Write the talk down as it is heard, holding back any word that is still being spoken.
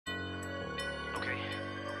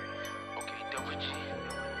double G,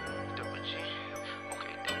 double G.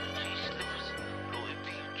 Okay, double G slippers, Louis V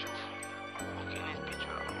jewelry. I'm walking this bitch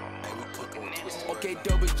right. Okay,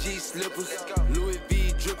 double G slippers, Louis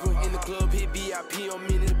V dripper. In the club, hit VIP. I'm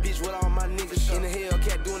in this bitch with all my niggas. In the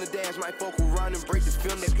Hellcat doing the dash, might fuck around and break this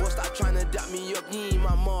film. That boy stop trying to dot me up, you ain't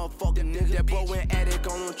my motherfucking nigga. That boy went addict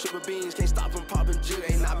on them triple beans, can't stop from popping jig.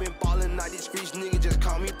 Ain't I been ballin' out these streets, nigga, just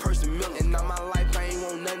call me Person Miller. And now my life, I ain't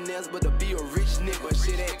want nothing else but to be a rich nigga. But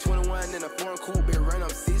shit at 21 in a foreign coupe, been run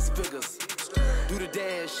up 6 figures. Do the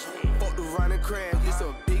dash, fuck around and crash. This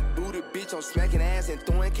a big booty bitch, I'm smacking ass and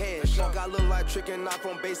throwing cash. Fuck, I look like tricking off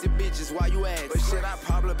on basic bitches, why you ask? But shit, I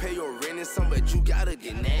probably pay your rent and some, but you gotta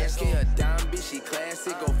get nasty. A dime bitch, she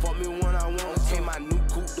classic, go fuck me when I want. Take my new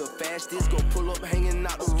coupe the fastest, go pull up hanging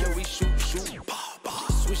out the roof. We shoot.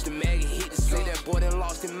 Switch the mag and hit the say that boy done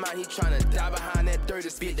lost his mind, he tryna die behind that dirty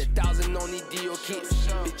spit. The 1,000 on these deal kits.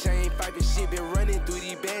 Bitch, I ain't fighting shit, been running through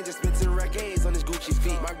these bands, just spent 10 rackets on this Gucci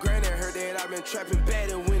feet. My granny heard that I been trapping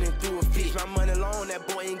bad and winning through a fish. My money long, that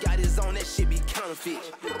boy ain't got his own, that shit be counterfeit.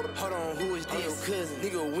 Hold on, who is this? Cousin,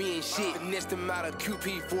 nigga, we ain't shit. Finessed him out of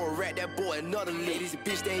QP for a rat, that boy another lick. This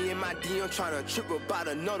bitch they in my DM tryna trip about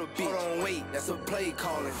another bitch. Hold on, wait, that's a play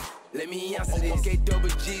calling. Let me answer this. Okay, double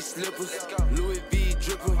G slippers, Louis V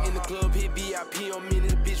dripper. In the club, hit VIP. I'm in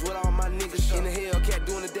this bitch with all my niggas. In the Hellcat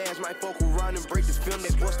doing the dash, might fuck around and break this film.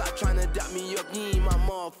 That boy stop trying to dot me up, you ain't my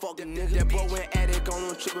motherfucking nigga. That boy went addict on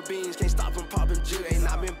them triple beans, can't stop from popping jig. Ain't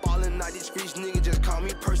I been ballin' out these streets, nigga, just call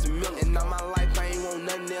me Person Miller. And now my life, I ain't want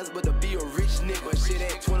nothing else but to be a rich nigga. But shit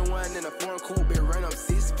at 21 in a foreign coupe, been run up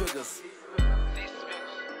 6 figures.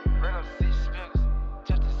 Run up 6 figures,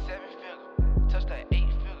 touch the 7 figure, touch the 8 figure,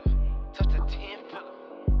 touch the 10 figure.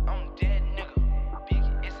 I'm dead nigga, big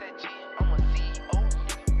SAG, I'm a CEO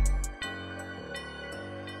nigga.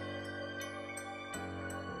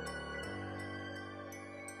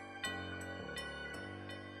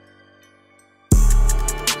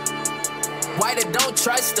 Why they don't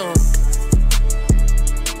trust them?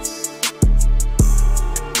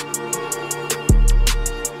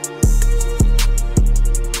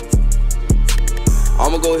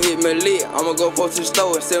 I'ma go hit me lit, I'ma go post to the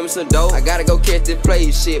store and sell me some dope. I gotta go catch this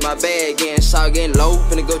play shit, my bag getting shot, getting low.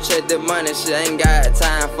 Finna go check that money, shit, I ain't got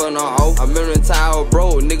time for no hoe. I'm in the tower,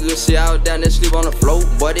 bro, nigga shit out down there sleep on the floor.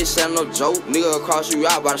 Boy, this shit no joke, nigga cross you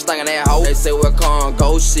out by the stinking that hoe. They say we're calling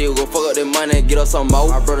go shit, go fuck up that money and get us some more.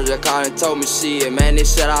 My brother just called and told me shit, man,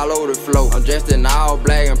 this shit all over the floor. I'm dressed in all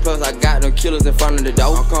black and plus I got them killers in front of the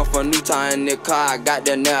door. I'm come from Newtown in the car, I got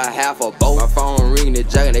that now half a boat. My phone ringing, the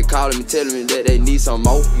jacket, they calling me, telling me that they need some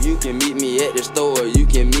more. You can meet me at the store, you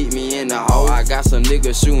can meet me in the hole. I got some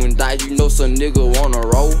niggas shooting dice, you know some nigga wanna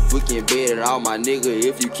roll. We can bet it all, my nigga,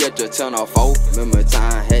 if you catch a 10 or 4. Remember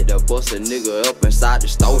time, had to bust a nigga up inside the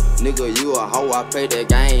store. Nigga, you a hoe, I play that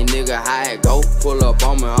game, nigga, how it go? Pull up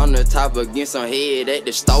on me on the top against some head at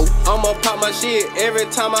the stove. I'ma pop my shit every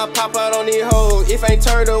time I pop out on these hoes. If ain't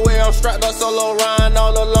turned away, I'm strapped up solo, riding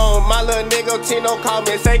all alone. My little nigga Tino called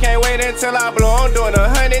me, say can't wait until I blow. I'm doing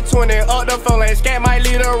 120 up the floor, like scat might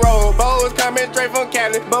lead the road. Bows coming straight from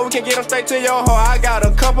Cali, but we can get them straight to your hoe. I got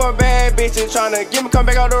a couple bad bitches tryna get me come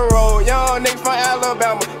back on the road. Young nigga from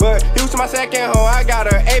Alabama, but used to my second hoe. I got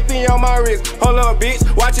a AP on my wrist. Hold up, bitch,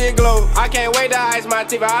 watch it glow. I can't wait to ice my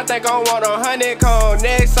teeth. I think I want a 100 cone.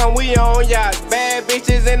 Next time we on yachts, bad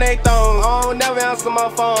bitches in they thongs. I don't never answer my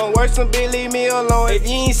phone. Worse than bitch, leave me alone. If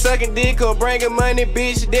you ain't sucking dick or bringing money,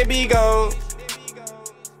 bitch, they be gone.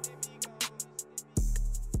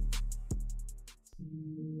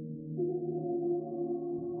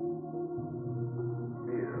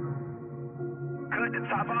 Cut the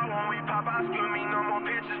top out when we pop out, excuse me, no more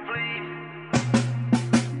pictures, please.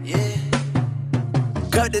 Yeah.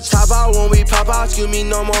 Cut the top out when we pop out, excuse me,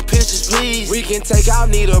 no more pictures, please. We can take out,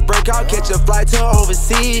 need a breakout, catch a flight to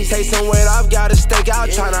overseas. Take some weight off, got a stake out,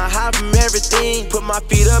 tryna hide from everything. Put my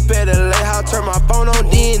feet up at the lake house, turn my phone on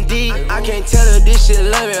D&D. I can't tell her this shit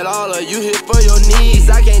love it all, or you here for your needs.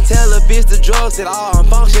 I can't tell if it's the drugs at all, I'm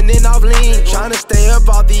functioning off lean. Tryna stay up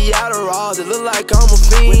off the Adderalls, it look like I'm a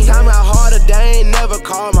fiend. When time got harder, they ain't never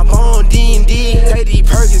called my phone D&D. Take these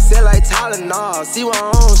Perkins, set like Tylenol, see why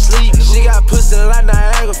I don't sleep. She got pussy like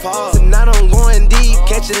Niagara Falls, tonight I'm going deep.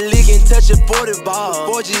 Catch a lick and touch a 40 ball,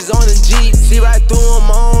 4G's on the Jeep. See right through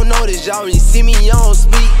them, I don't notice y'all. When you see me, you don't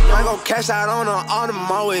speak. I gon' cash out on an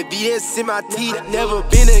Audemars with BS in my teeth. Never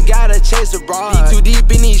been a guy to chase a broad, be too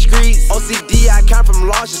deep in these streets. OCD, I count grind from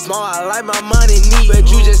large to small. I like my money neat. But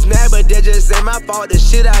you just mad, but that just ain't my fault. The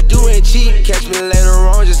shit I do ain't cheap. Catch me later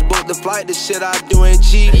on, just book the flight. The shit I do ain't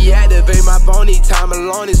cheap. Deactivate my phone, need time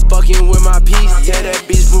alone. It's fucking with my peace. Tell that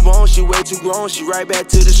bitch move on, she way too grown. She right back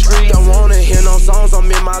to the street. Don't wanna hear no songs, I'm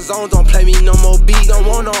in my zone. Don't play me no more beat. Don't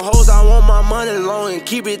want no hoes, I want my money long and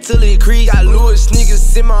keep it till it creep. Got Louis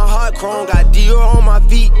sneakers in my heart chrome. Got Dior on my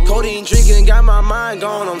feet. Codeine drinking, got my mind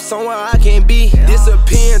gone. I'm somewhere I can't be.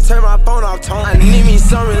 Disappear and turn my phone off tone. I need me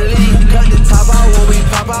some relief. Cut the top out when we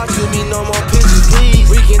pop out. To me no more pictures, please.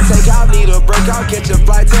 We can take out, need a breakout. Catch a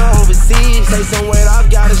flight to overseas. Take some weight off,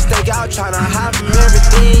 got a stake out. Tryna hide from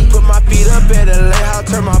everything. Put my feet up at the layout.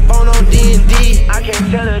 Turn my phone on D&D. I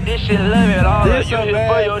can't tell her this shit love it all. You here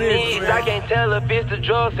for your needs. I can't tell if it's the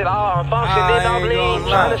drugs at all. I'm functioning, I'm lean.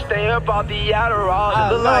 Tryna stay up off the Adderall.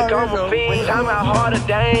 It look like I'm a fiend. Time out harder,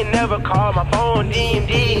 they ain't never call my phone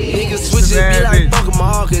D&D. Niggas switch it, be like fuck them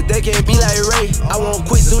all, cause they can't be like Ray. I won't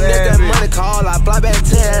quit soon as that money call. I fly back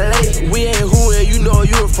to LA. We ain't who and you know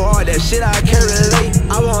you a fraud. That shit I can't relate.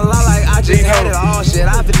 I won't lie like I just had it all. Shit,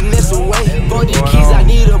 I finesse away. For these keys, I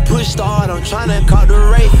need a push start. I'm tryna call the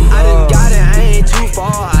rate. I done got it, I ain't too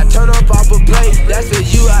far. I turn up off a plate. That's for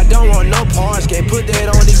you, I don't want no parts. Can't put that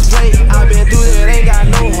on display. I been through that, ain't got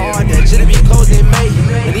no heart. That shit'll be closed in May.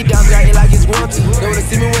 And these diamonds got it like it's winter. They wanna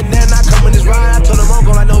see me with that, not come on this ride. I told them I'm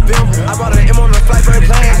gon' like November. I bought an M on the flight bird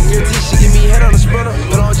plane. I guarantee she give me head on the sprinter.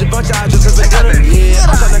 Put on your bunch, I just for dinner. Yeah,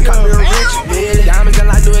 I'm tryna cop me a rich. Yeah, diamonds got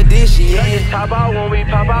like new edition. Yeah, top out when we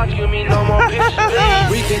pop out. Give me no more pictures.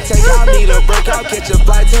 We can take out, need a breakout. Catch a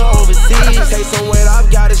flight to overseas. Take some weight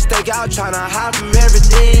off, got a stake out. Tryna hide from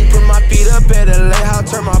everything. Put my feet up at the layout.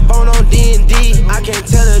 Turn my phone on D&D. I can't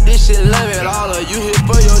tell her this shit love it all. Or you here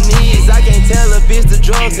for your needs. I can't tell if it's the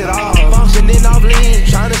drugs at all. Functioning off lean.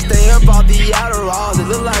 Tryna stay up off the Adderall. It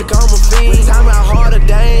look like I'm a fiend. Time out harder,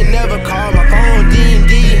 they ain't never call my phone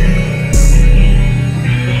D&D.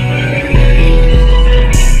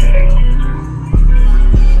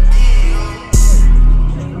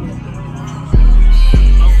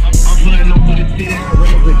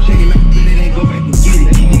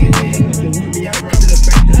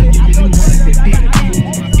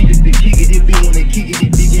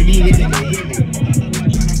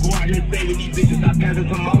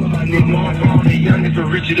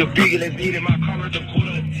 Richard the bigger, let's get in my car at the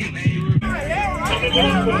quarter of 10.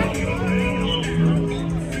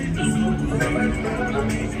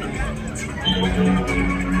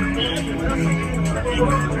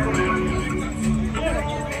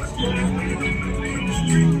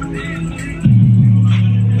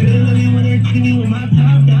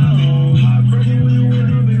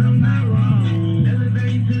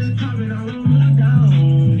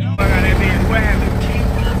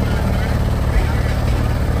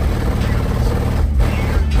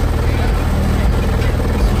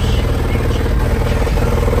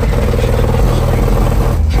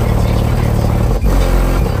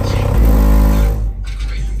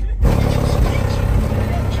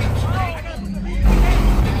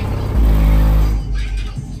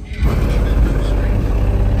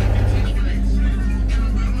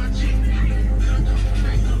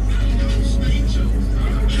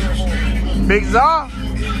 Big Zaw?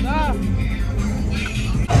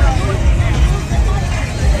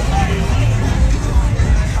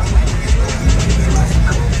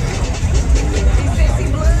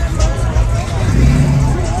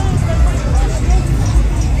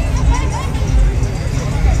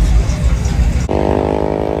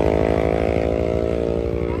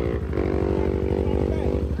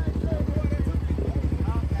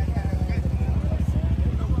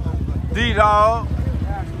 D-Dog.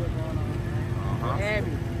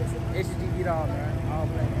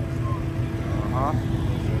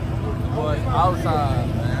 Boys outside,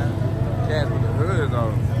 man. Cats with the hoods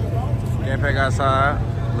on. Can't pack outside.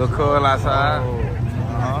 Little curl outside.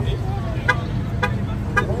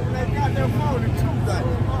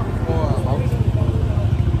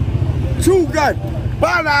 Two guys.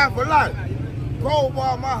 Buy line for life. Gold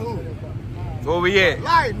bar my hood. Where we at?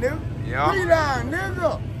 Life, nigga. Yeah. 3 line,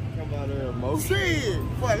 nigga. Shit,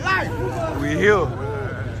 for life. We here.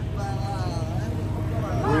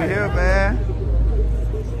 We here, man.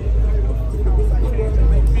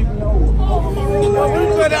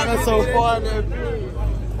 That's so far.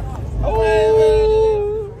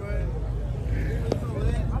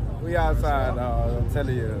 We outside, dog. I'm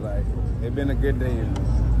telling you, like, it's been a good day.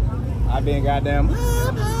 I've been goddamn.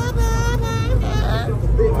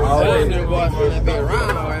 Always been boys from that big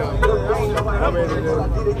round.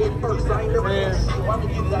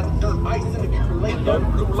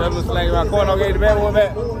 Slang around corner, get the bad one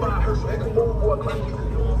back.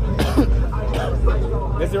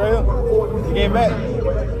 This it right here? You getting back?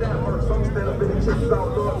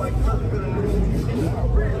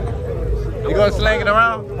 You gonna slang it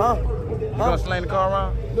around? Huh? You gonna slang the car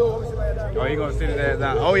around? No. Oh, you gonna sit his ass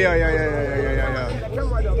down? Oh yeah.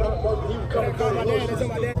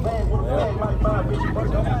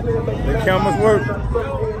 The cameras work.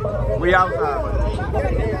 We outside.